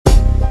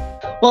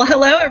Well,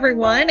 hello,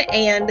 everyone,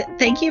 and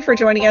thank you for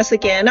joining us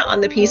again on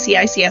the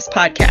PCICS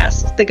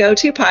podcast, the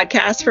go-to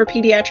podcast for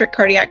pediatric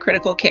cardiac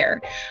critical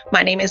care.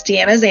 My name is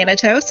Deanna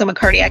Tzanetos. I'm a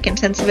cardiac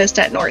intensivist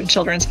at Norton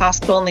Children's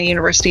Hospital in the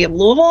University of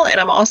Louisville, and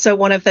I'm also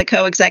one of the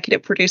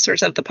co-executive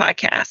producers of the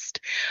podcast.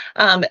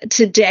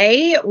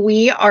 Today,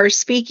 we are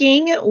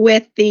speaking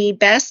with the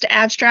best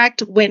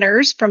abstract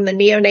winners from the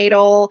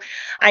Neonatal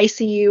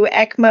ICU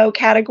ECMO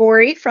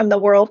category from the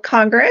World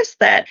Congress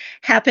that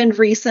happened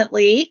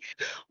recently.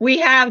 We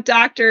have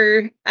Dr.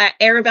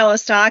 Arabela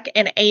Stock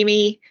and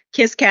Amy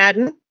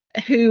Kiskaddon,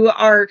 who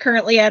are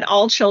currently at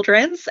All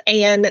Children's,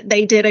 and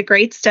they did a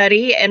great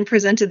study and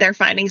presented their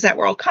findings at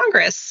World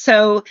Congress.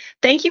 So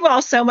thank you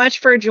all so much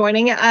for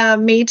joining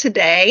me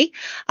today.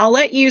 I'll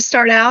let you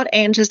start out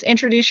and just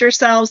introduce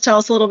yourselves, tell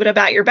us a little bit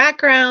about your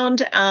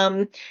background,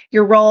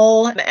 your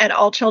role at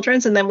All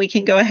Children's, and then we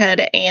can go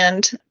ahead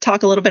and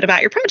talk a little bit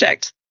about your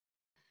project.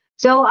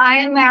 So I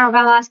am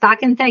Arabela Stock,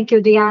 and thank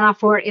you, Deanna,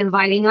 for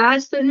inviting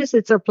us to this.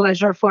 It's a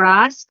pleasure for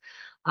us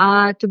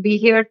to be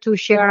here to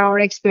share our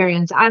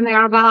experience. I'm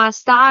Arabela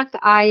Stock.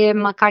 I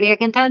am a cardiac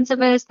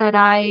intensivist, and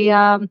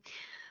I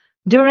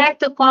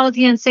direct the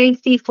quality and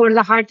safety for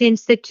the Heart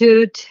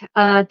Institute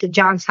at the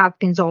Johns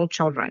Hopkins All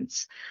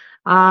Children's.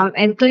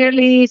 And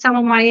clearly, some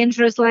of my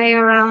interests lay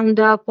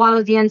around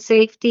quality and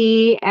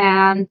safety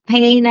and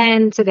pain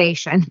and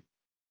sedation.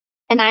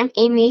 And I'm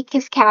Amy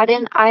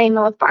Kiskaddon. I'm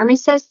a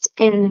pharmacist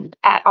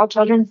at All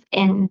Children's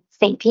in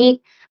St.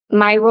 Pete.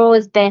 My role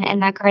has been in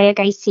the cardiac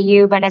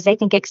ICU, but as I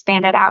think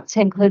expanded out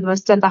to include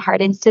most of the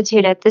Heart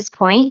Institute at this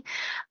point.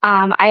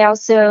 I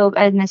also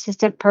am an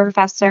assistant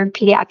professor of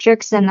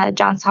pediatrics in the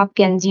Johns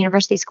Hopkins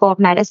University School of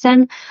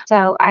Medicine.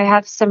 So I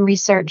have some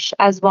research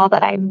as well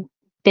that I've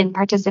been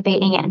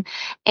participating in.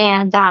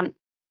 And I'm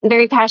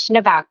very passionate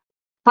about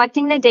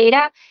collecting the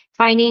data,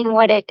 finding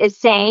what it is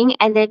saying,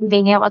 and then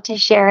being able to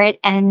share it.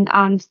 And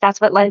that's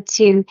what led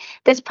to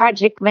this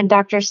project when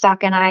Dr.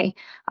 Stock and I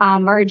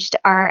merged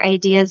our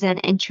ideas and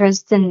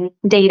interests and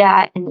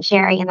data and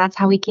sharing. And that's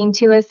how we came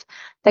to with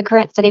the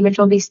current study, which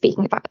we'll be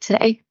speaking about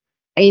today.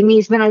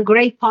 Amy's been a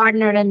great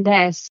partner in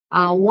this.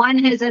 One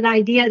has an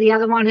idea, the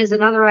other one has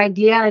another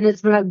idea, and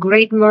it's been a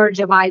great merge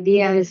of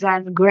ideas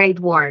and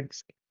great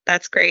works.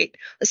 That's great.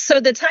 So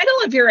the title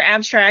of your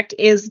abstract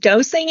is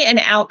Dosing and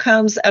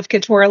Outcomes of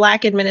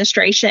Ketorolac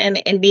Administration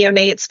in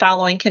Neonates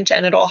Following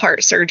Congenital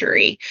Heart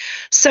Surgery.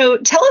 So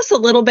tell us a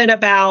little bit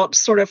about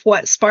sort of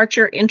what sparked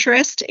your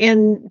interest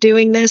in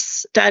doing this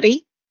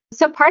study.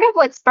 So part of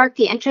what sparked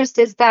the interest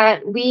is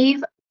that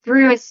we've,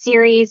 through a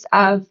series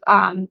of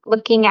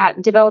looking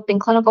at developing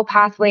clinical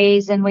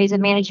pathways and ways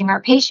of managing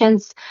our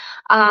patients,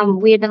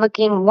 we had been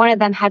looking, one of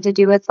them had to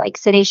do with like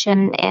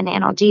sedation and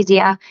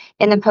analgesia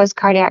in the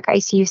post-cardiac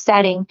ICU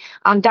setting.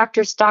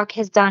 Dr. Stock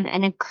has done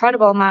an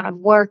incredible amount of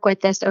work with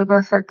this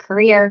over her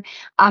career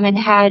and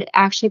had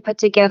actually put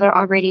together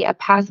already a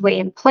pathway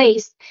in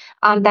place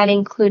that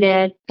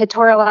included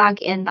Ketorolac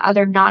and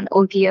other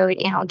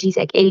non-opioid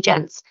analgesic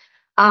agents.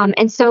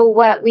 And so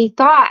what we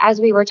thought as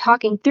we were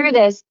talking through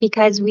this,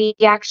 because we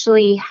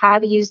actually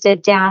have used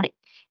it down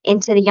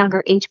into the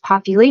younger age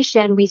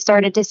population, we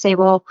started to say,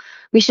 well,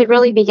 we should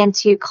really begin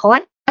to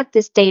collect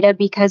this data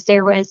because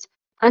there was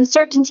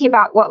uncertainty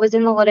about what was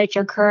in the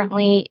literature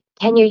currently.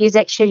 Can you use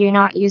it? Should you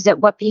not use it?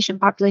 What patient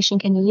population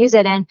can you use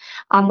it in?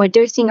 What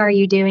dosing are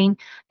you doing?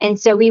 And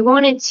so we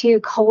wanted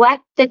to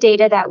collect the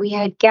data that we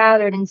had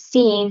gathered and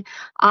seen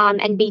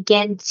and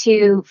begin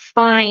to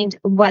find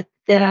what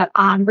the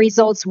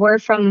results were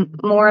from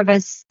more of a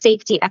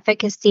safety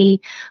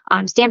efficacy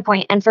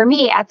standpoint. And for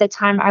me at the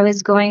time, I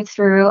was going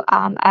through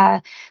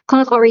a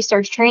clinical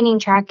research training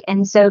track.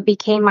 And so it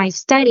became my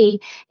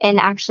study in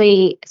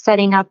actually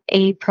setting up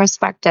a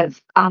prospective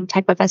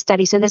type of a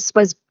study. So this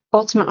was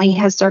ultimately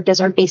has served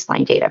as our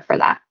baseline data for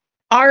that.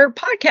 Our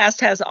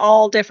podcast has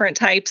all different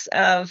types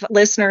of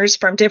listeners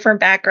from different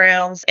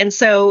backgrounds. And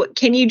so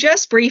can you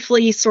just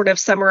briefly sort of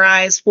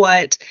summarize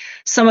what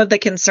some of the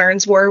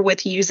concerns were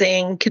with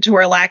using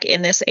Ketorolac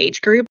in this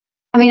age group?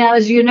 I mean,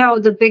 as you know,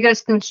 the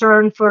biggest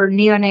concern for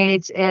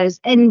neonates is,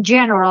 in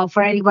general,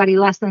 for anybody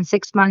less than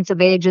 6 months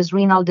of age, is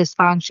renal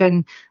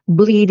dysfunction,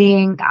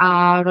 bleeding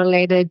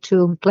related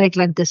to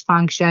platelet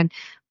dysfunction.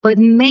 But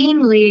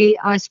mainly,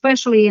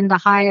 especially in the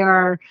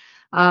higher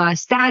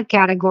STAT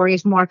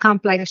categories, more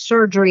complex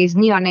surgeries,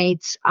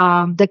 neonates,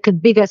 the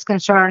biggest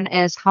concern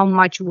is how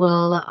much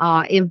will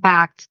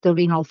impact the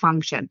renal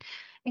function.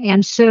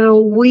 And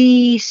so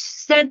we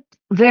set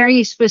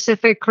very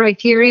specific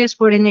criteria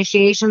for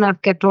initiation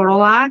of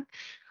Ketorolac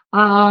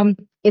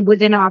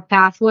within our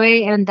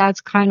pathway, and that's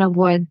kind of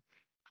what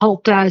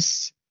helped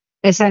us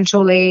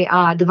essentially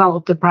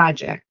develop the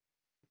project.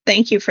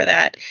 Thank you for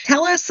that.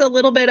 Tell us a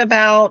little bit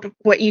about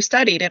what you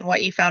studied and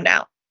what you found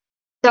out.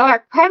 So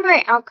our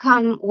primary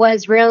outcome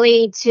was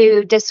really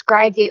to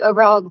describe the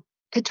overall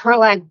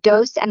Ketorolac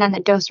dose and then the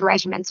dose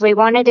regimen. So we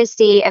wanted to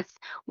see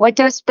what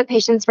dose the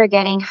patients were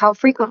getting, how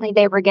frequently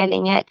they were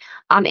getting it.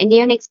 In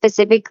neonates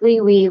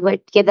specifically, we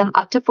would give them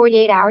up to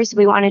 48 hours.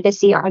 We wanted to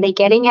see, are they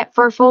getting it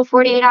for a full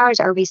 48 hours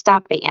or are we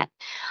stopping it?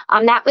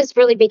 That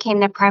became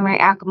the primary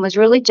outcome, was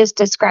really just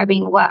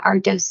describing what our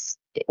dose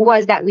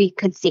was that we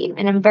could see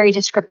in a very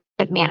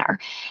descriptive manner.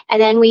 And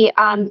then we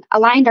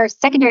aligned our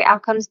secondary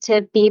outcomes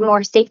to be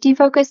more safety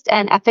focused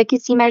and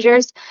efficacy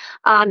measures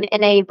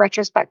in a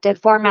retrospective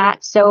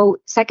format. So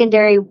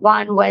secondary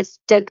one was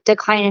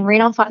decline in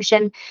renal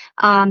function.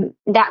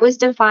 That was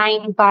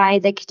defined by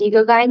the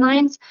KDIGO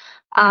guidelines.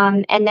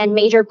 And then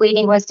major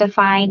bleeding was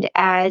defined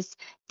as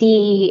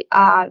the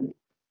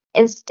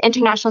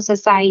International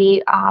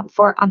Society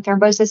for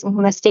Thrombosis and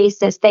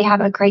Hemostasis. They have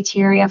a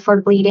criteria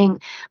for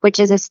bleeding, which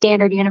is a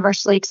standard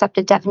universally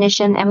accepted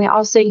definition. And we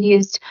also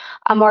used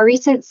a more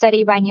recent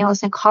study by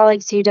Niels and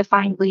colleagues who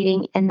defined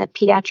bleeding in the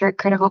pediatric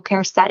critical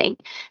care setting.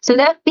 So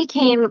that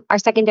became our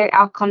secondary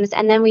outcomes.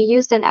 And then we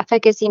used an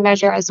efficacy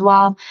measure as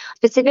well.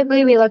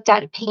 Specifically, we looked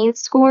at pain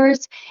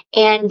scores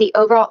and the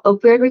overall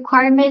opioid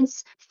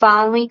requirements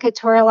following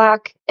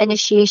Ketorolac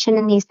initiation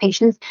in these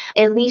patients,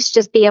 at least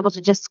just be able to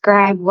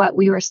describe what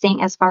we were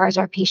seeing as far as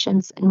our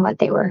patients and what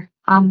they were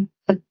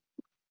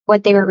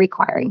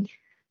requiring.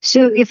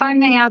 So if I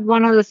may add,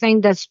 one other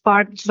thing that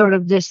sparked sort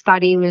of this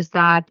study was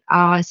that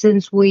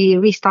since we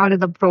restarted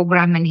the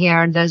program in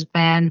here, there's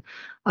been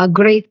a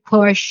great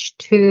push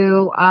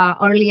to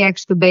early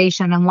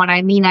extubation. And when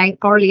I mean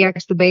early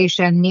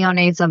extubation,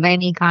 neonates of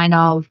any kind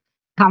of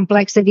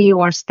complexity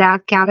or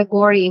stat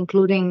category,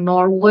 including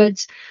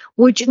Norwoods,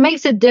 which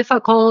makes it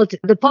difficult.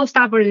 The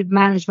postoperative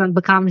management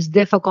becomes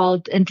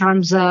difficult in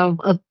terms of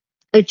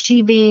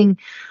achieving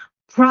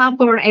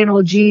proper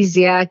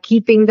analgesia,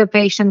 keeping the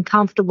patient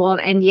comfortable,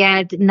 and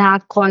yet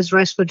not cause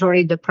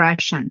respiratory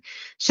depression.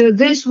 So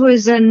this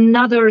was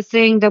another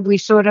thing that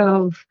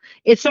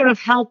it sort of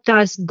helped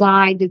us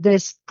guide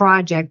this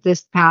project,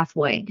 this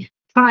pathway,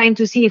 trying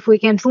to see if we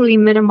can truly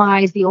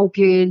minimize the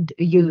opioid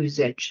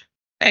usage.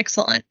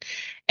 Excellent.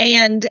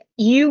 And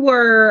you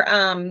were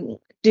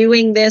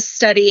doing this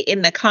study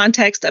in the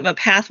context of a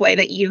pathway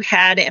that you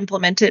had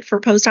implemented for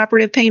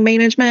postoperative pain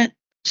management?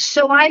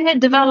 So I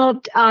had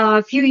developed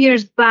a few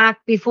years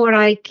back, before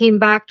I came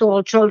back to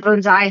All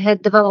Children's, I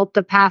had developed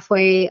a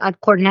pathway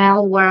at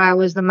Cornell where I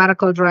was the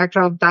medical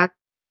director of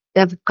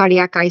the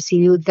cardiac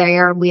ICU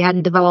there. We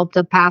had developed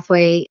a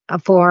pathway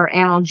for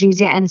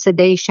analgesia and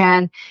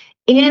sedation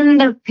in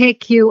the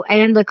PICU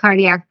and the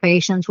cardiac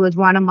patients with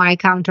one of my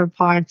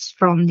counterparts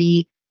from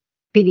the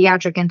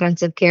pediatric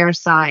intensive care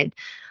side.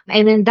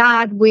 And in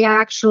that,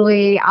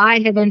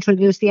 I had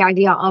introduced the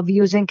idea of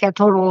using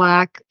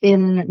Ketorolac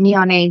in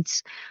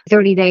neonates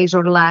 30 days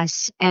or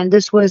less. And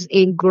this was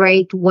a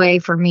great way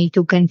for me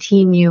to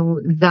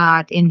continue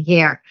that in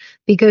here,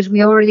 because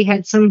we already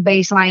had some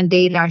baseline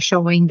data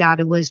showing that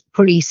it was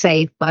pretty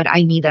safe, but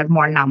I needed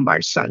more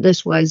numbers. So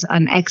this was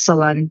an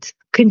excellent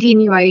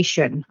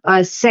continuation,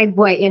 a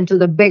segue into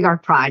the bigger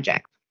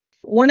project.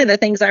 One of the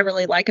things I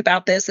really like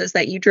about this is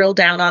that you drill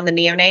down on the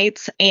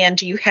neonates and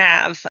you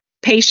have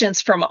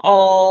patients from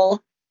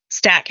all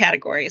stat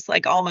categories,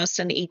 like almost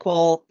an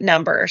equal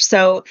number.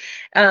 So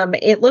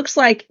it looks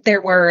like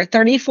there were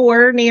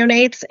 34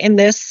 neonates in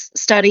this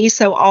study,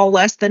 so all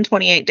less than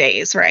 28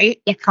 days,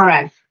 right? Yeah,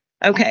 correct.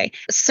 Okay.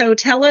 So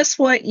tell us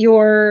what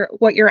your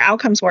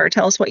outcomes were.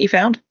 Tell us what you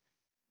found.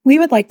 We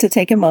would like to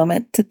take a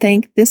moment to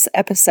thank this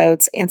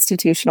episode's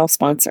institutional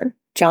sponsor,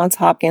 Johns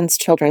Hopkins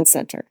Children's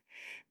Center.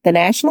 The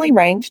nationally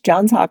ranked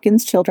Johns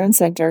Hopkins Children's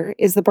Center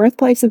is the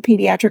birthplace of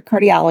pediatric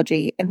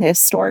cardiology and the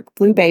historic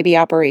Blue Baby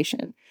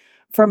operation.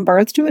 From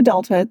birth to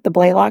adulthood, the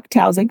Blaylock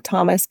Taussig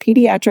Thomas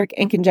Pediatric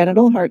and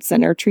Congenital Heart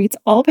Center treats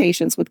all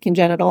patients with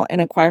congenital and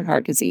acquired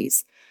heart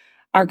disease.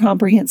 Our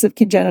comprehensive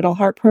congenital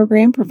heart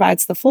program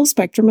provides the full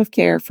spectrum of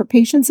care for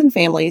patients and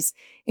families,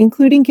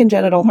 including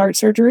congenital heart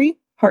surgery,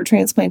 heart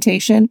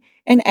transplantation,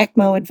 and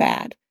ECMO and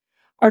VAD.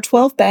 Our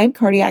 12-bed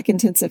cardiac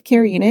intensive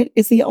care unit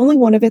is the only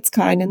one of its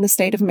kind in the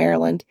state of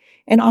Maryland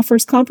and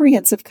offers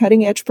comprehensive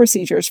cutting-edge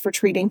procedures for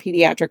treating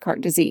pediatric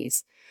heart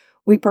disease.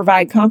 We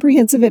provide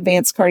comprehensive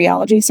advanced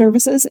cardiology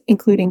services,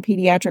 including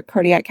pediatric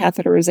cardiac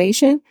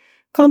catheterization,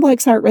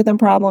 complex heart rhythm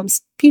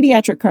problems,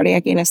 pediatric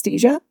cardiac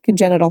anesthesia,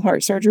 congenital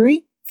heart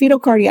surgery, fetal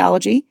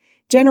cardiology,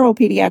 general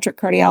pediatric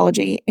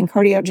cardiology, and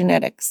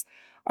cardiogenetics.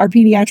 Our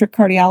pediatric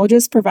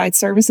cardiologists provide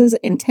services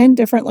in 10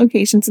 different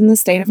locations in the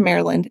state of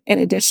Maryland and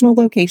additional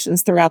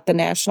locations throughout the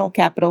national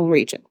capital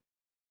region.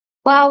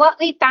 Well, what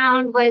we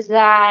found was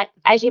that,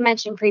 as you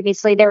mentioned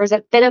previously, there was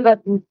a bit of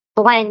a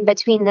blend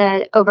between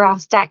the overall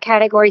stat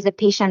categories of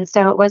patients.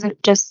 So it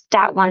wasn't just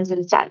stat 1s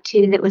and stat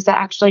 2. It was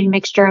actually a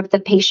mixture of the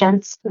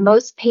patients.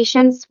 Most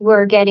patients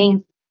were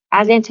getting,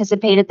 as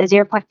anticipated, the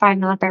 0.5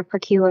 milligram per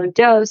kilo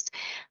dose.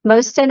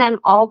 Most of them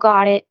all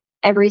got it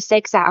every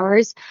 6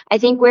 hours. I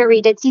think where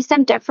we did see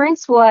some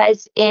difference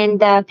was in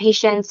the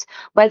patients,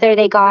 whether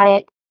they got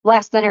it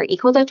less than or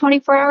equal to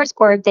 24 hours,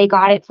 or if they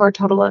got it for a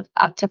total of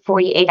up to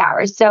 48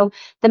 hours. So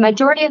the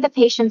majority of the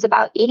patients,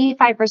 about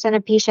 85%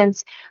 of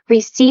patients,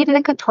 received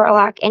the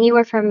Ketorolac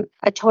anywhere from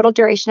a total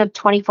duration of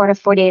 24 to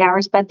 48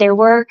 hours, but there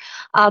were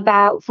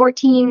about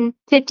 15%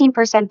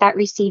 that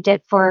received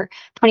it for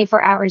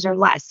 24 hours or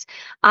less.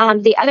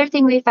 The other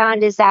thing we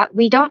found is that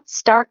we don't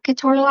start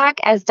Ketorolac,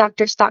 as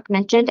Dr. Stock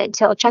mentioned,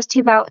 until chest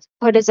tube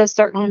output is a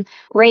certain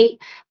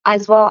rate,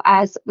 as well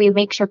as we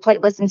make sure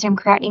platelets and serum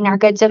creatinine are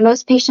good. So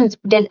most patients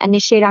didn't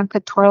initiate on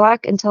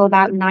Ketorolac until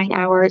about 9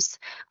 hours,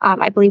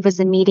 I believe was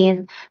the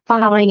median,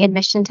 following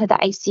admission to the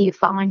ICU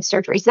following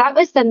surgery. So that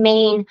was the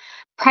main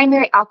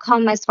primary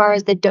outcome as far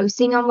as the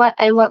dosing and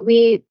what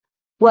we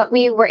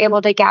were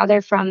able to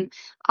gather from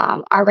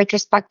our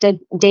retrospective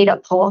data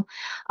pool.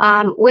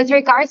 With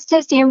regards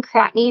to serum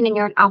creatinine and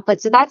urine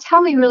output, so that's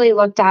how we really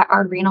looked at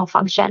our renal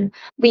function.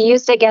 We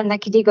used, again, the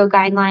KDIGO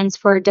guidelines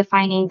for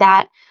defining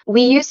that.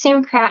 We use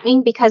serum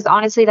creatinine because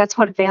honestly, that's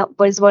what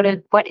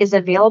is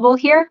available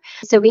here.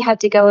 So we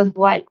had to go with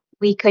what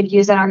we could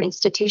use at our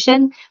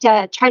institution.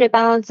 To try to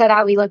balance that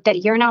out, we looked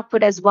at urine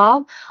output as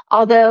well.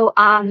 Although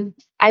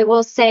I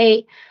will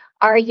say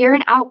our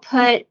urine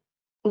output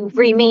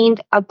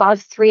remained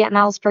above 3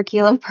 mLs per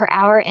kilo per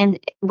hour and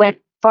went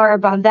far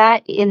above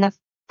that in the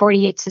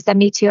 48 to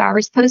 72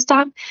 hours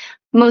post-op,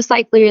 most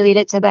likely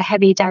related to the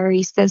heavy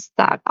diuresis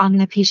that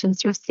the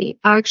patients received.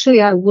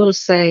 Actually, I will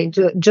say,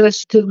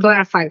 just to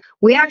clarify,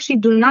 we actually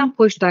do not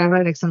push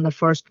diuretics in the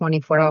first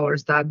 24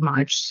 hours that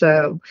much.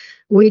 So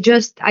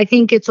I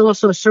think it's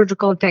also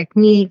surgical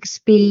technique,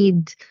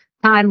 speed,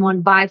 time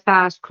on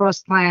bypass,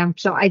 cross clamp.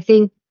 So I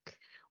think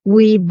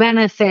we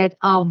benefit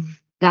of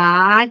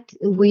that.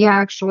 We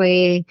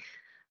actually,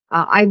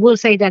 I will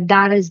say that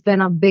has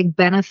been a big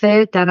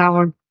benefit, that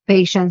our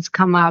patients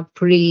come out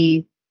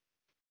pretty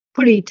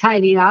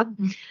tidied up,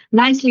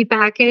 nicely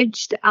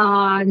packaged,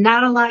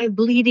 not a lot of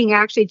bleeding,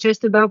 actually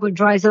just about what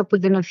dries up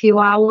within a few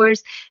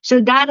hours.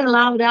 So that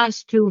allowed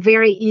us to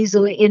very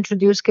easily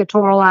introduce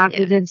Ketorolac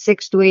within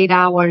 6 to 8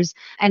 hours.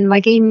 And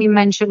like Amy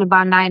mentioned,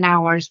 about 9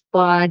 hours,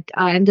 but,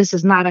 and this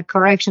is not a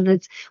correction,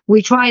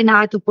 we try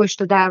not to push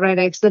the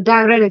diuretics. The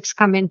diuretics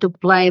come into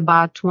play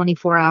about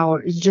 24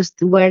 hours.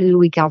 Just where did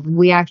we come?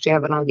 We actually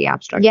have it on the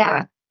abstract.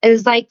 Yeah. It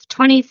was like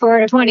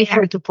 24 to 40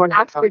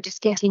 after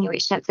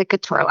discontinuation of the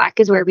Ketorolac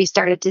is where we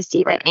started to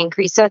see that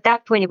increase. So at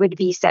that point, it would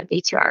be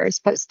 72 hours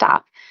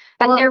post-op.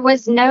 But there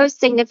was no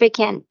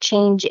significant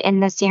change in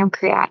the serum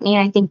creatinine.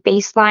 I think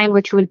baseline,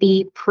 which would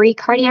be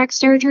pre-cardiac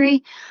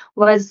surgery,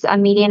 was a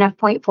median of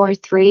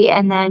 0.43.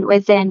 And then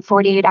within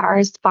 48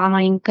 hours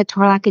following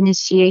Ketorolac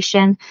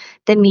initiation,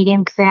 the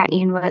median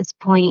creatinine was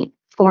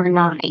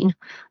 0.49.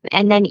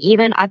 And then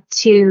even up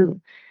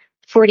to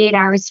 48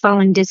 hours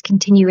following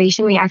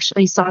discontinuation, we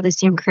actually saw the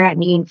serum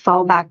creatinine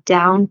fall back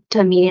down to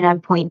a median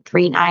of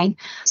 0.39.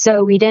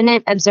 So we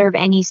didn't observe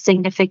any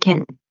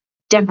significant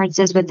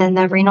differences within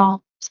the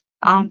renal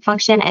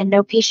function, and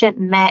no patient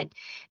met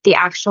the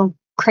actual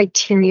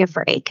criteria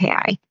for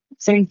AKI.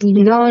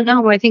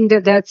 No, I think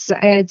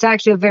it's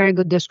actually a very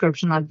good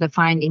description of the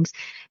findings.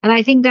 And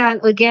I think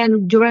that,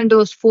 again, during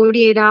those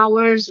 48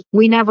 hours,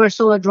 we never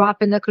saw a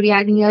drop in the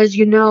creatinine. As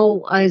you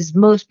know, as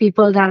most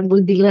people that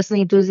will be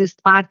listening to this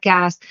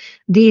podcast,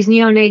 these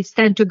neonates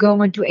tend to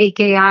go into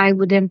AKI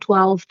within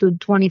 12 to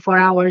 24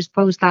 hours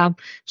post-op,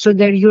 so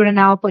their urine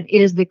output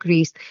is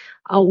decreased.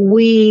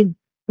 We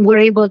were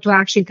able to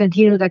actually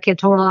continue the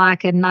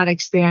Ketorolac and not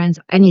experience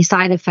any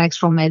side effects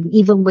from it,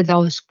 even with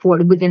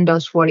within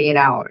those 48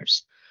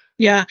 hours.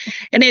 Yeah.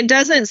 And it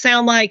doesn't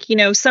sound like,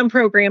 some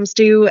programs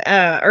do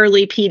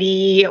early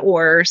PD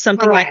or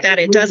something like that.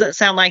 It doesn't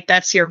sound like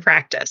that's your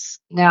practice.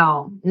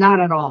 No,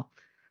 not at all.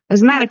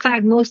 As a matter of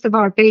fact, most of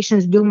our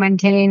patients do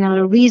maintain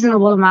a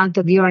reasonable amount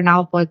of urine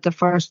output the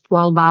first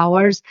 12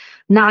 hours.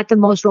 Not the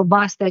most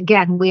robust.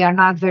 Again, we are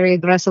not very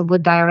aggressive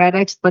with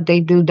diuretics, but they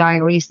do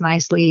diurese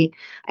nicely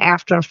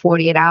after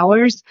 48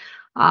 hours.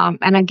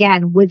 And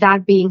again, with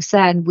that being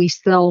said, we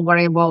still were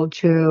able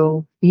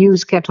to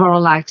use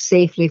Ketorolac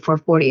safely for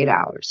 48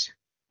 hours.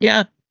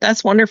 Yeah,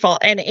 that's wonderful.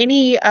 And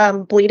any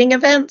bleeding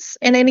events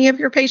in any of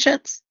your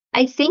patients?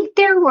 I think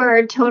there were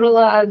a total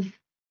of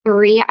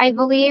 3, I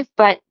believe,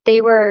 but they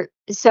were,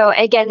 so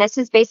again, this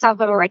is based off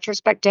of a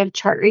retrospective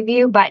chart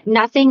review, but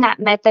nothing that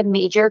met the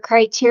major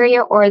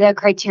criteria or the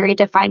criteria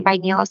defined by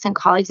Nealis and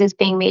colleagues as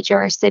being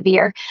major or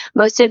severe.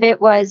 Most of it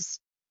was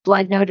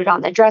blood noted on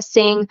the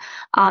dressing.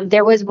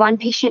 There was one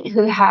patient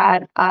who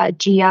had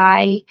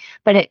GI,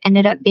 but it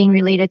ended up being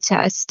related to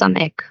a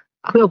stomach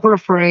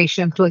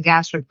perforation, to a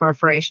gastric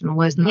perforation.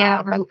 Was not.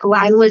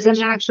 Yeah, it was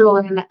an actual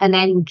an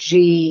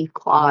NG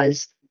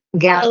cause.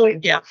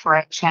 Gastric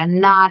perforation,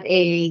 not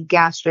a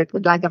gastric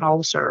like an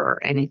ulcer or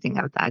anything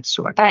of that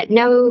sort. But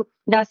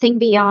nothing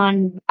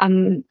beyond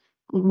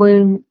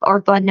wound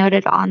or blood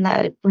noted on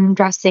the wound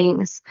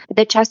dressings.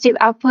 The chest tube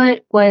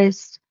output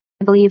was,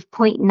 I believe,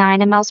 0.9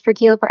 mLs per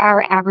kilo per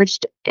hour,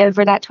 averaged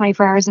over that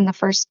 24 hours in the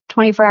first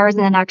 24 hours,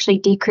 and then actually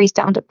decreased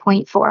down to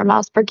 0.4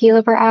 mLs per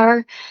kilo per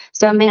hour.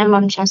 So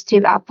minimum chest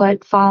tube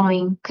output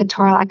following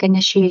Ketorolac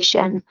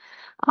initiation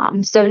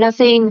So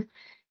nothing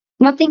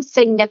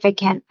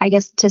significant, I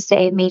guess, to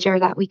say major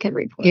that we could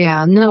report.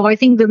 Yeah, no, I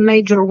think the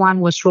major one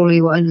was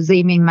really what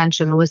Amy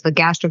mentioned was the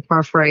gastric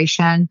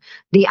perforation.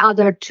 The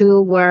other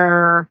two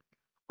were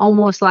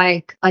almost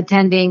like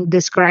attending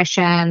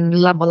discretion,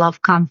 level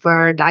of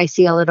comfort. I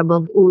see a little bit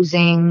of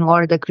oozing,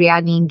 or the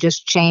creatinine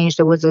just changed.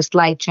 There was a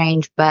slight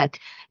change,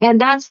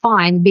 and that's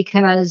fine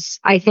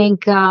because I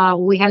think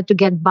we had to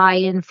get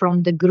buy-in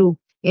from the group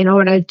in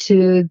order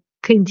to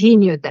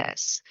continue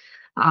this.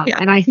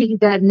 And I think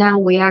that now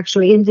we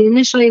actually,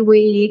 initially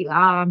we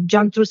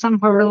jumped through some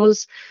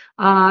hurdles.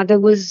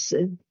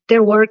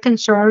 There were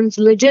concerns,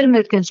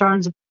 legitimate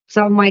concerns.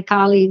 Some of my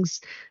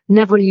colleagues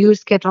never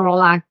used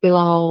Ketorolac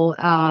below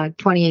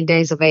 28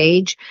 days of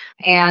age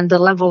and the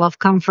level of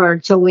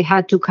comfort. So we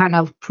had to kind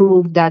of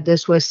prove that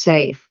this was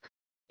safe.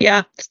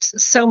 Yeah,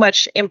 so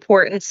much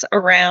importance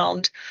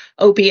around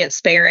opiate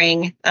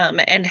sparing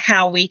and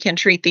how we can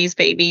treat these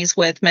babies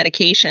with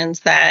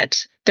medications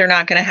that they're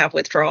not going to have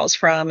withdrawals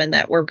from, and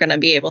that we're going to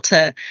be able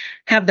to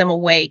have them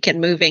awake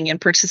and moving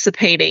and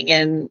participating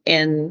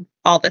in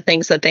all the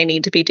things that they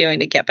need to be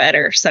doing to get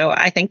better. So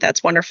I think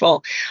that's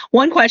wonderful.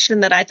 One question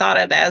that I thought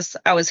of as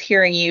I was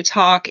hearing you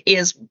talk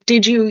is,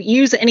 did you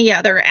use any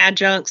other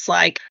adjuncts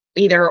like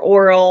either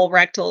oral,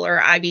 rectal, or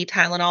IV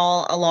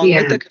Tylenol along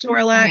with the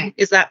Ketorolac?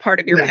 Is that part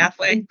of your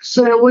pathway?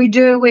 So we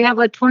do. We have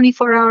a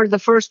 24-hour, the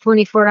first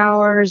 24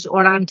 hours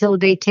or until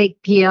they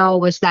take PO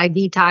was the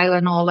IV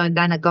Tylenol, and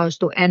then it goes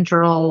to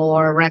enteral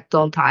or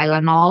rectal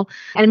Tylenol.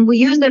 And we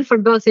use it for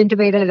both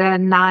intubated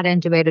and not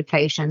intubated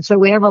patients. So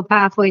we have a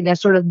pathway that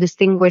sort of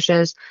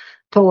distinguishes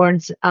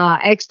towards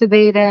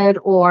extubated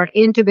or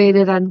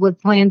intubated, and would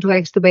plan to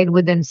extubate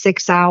within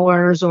 6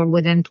 hours or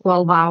within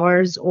 12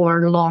 hours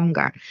or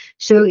longer.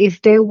 So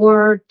if they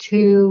were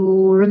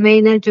to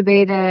remain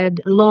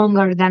intubated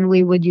longer, then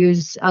we would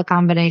use a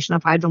combination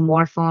of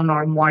hydromorphone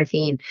or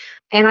morphine.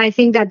 And I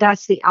think that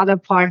that's the other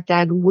part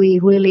that we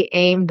really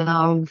aimed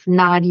of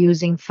not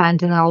using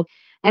fentanyl.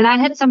 And I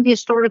had some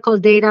historical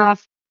data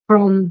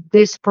from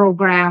this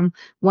program.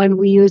 When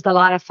we used a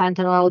lot of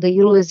fentanyl, the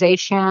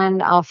utilization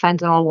of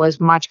fentanyl was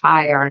much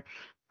higher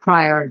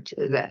prior to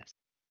this.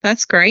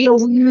 That's great.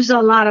 So we use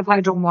a lot of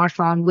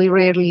hydromorphone. We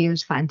rarely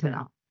use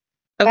fentanyl.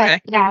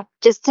 Okay. But, yeah,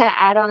 just to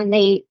add on,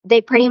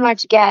 they pretty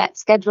much get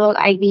scheduled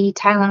IV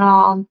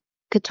Tylenol,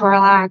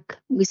 Ketorolac.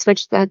 We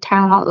switch the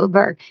Tylenol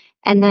over.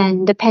 And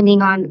then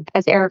depending on,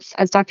 as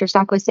Dr.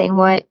 Stock was saying,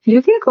 what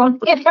they're on,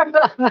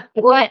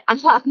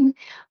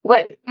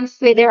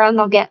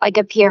 they'll get like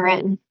a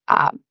PRN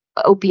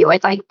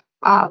opioid, like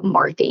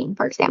morphine,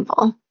 for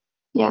example.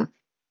 Yeah.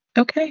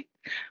 Okay.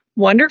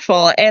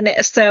 Wonderful. And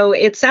so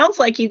it sounds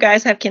like you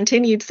guys have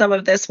continued some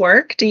of this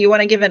work. Do you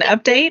want to give an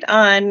update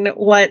on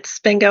what's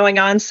been going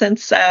on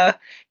since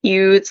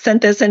you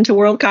sent this into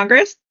World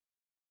Congress?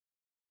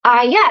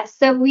 Yes.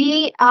 So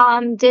we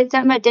did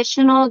some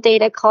additional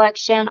data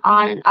collection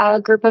on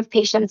a group of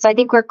patients. I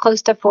think we're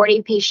close to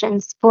 40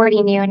 patients, 40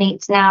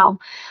 neonates now.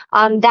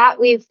 That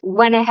we've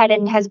went ahead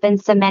and has been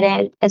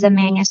submitted as a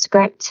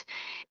manuscript.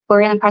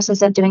 We're in the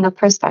process of doing a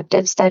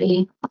prospective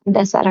study on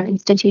this at our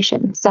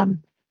institution. So.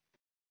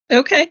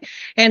 Okay.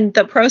 And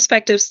the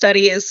prospective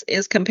study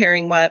is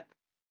comparing what?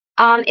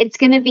 It's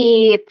going to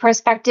be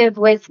prospective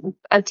with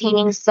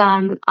obtaining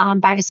some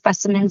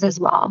biospecimens as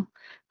well.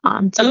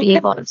 To be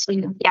able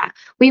to,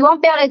 we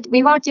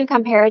won't do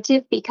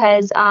comparative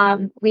because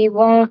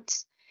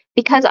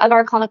because of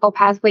our clinical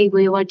pathway,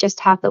 we will just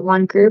have the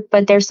one group,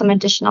 but there's some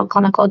additional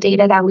clinical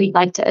data that we'd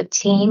like to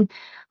obtain.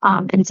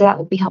 And so that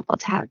will be helpful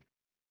to have.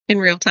 In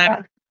real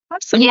time.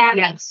 Awesome. Yeah.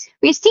 Yes.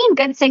 We've seen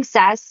good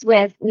success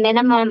with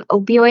minimum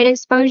opioid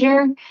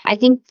exposure. I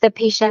think the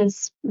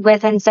patients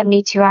within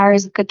 72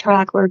 hours of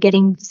Ketorolac were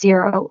getting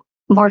 0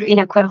 morphine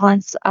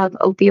equivalents of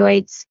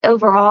opioids.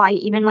 Overall,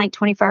 even like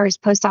 24 hours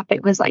post-op,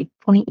 it was like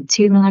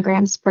 0.2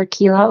 milligrams per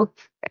kilo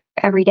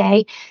every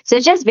day. So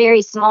it's just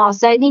very small.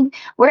 So I think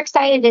we're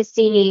excited to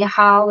see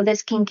how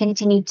this can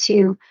continue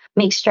to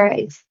make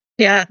strides.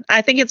 Yeah,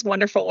 I think it's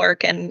wonderful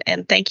work. And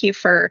thank you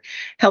for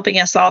helping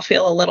us all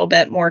feel a little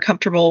bit more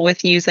comfortable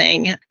with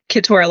using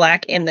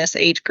Ketorolac in this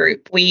age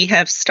group. We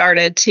have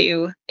started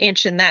to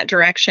inch in that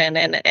direction,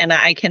 and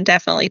I can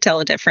definitely tell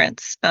a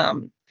difference.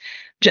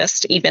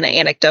 Just even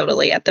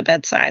anecdotally at the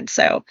bedside.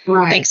 So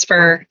Thanks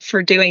for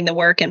doing the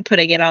work and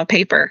putting it on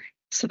paper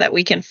so that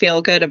we can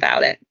feel good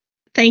about it.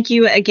 Thank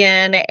you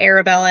again,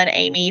 Arabela and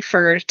Amy,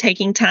 for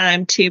taking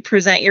time to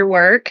present your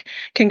work.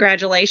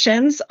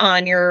 Congratulations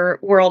on your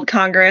World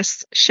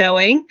Congress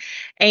showing.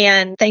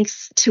 And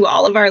thanks to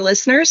all of our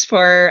listeners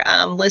for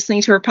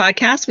listening to our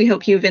podcast. We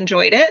hope you've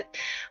enjoyed it.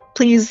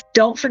 Please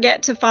don't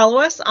forget to follow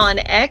us on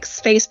X,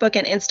 Facebook,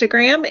 and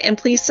Instagram. And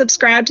please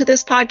subscribe to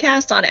this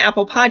podcast on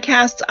Apple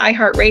Podcasts,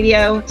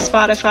 iHeartRadio,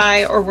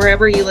 Spotify, or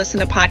wherever you listen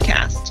to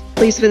podcasts.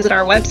 Please visit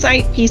our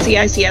website,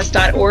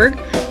 PCICS.org,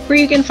 where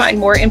you can find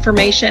more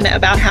information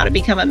about how to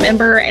become a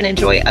member and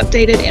enjoy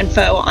updated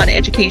info on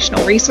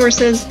educational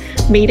resources,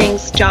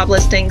 meetings, job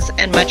listings,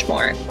 and much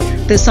more.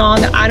 The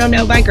song I Don't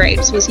Know by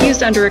Grapes was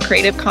used under a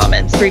Creative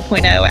Commons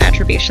 3.0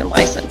 attribution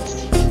license.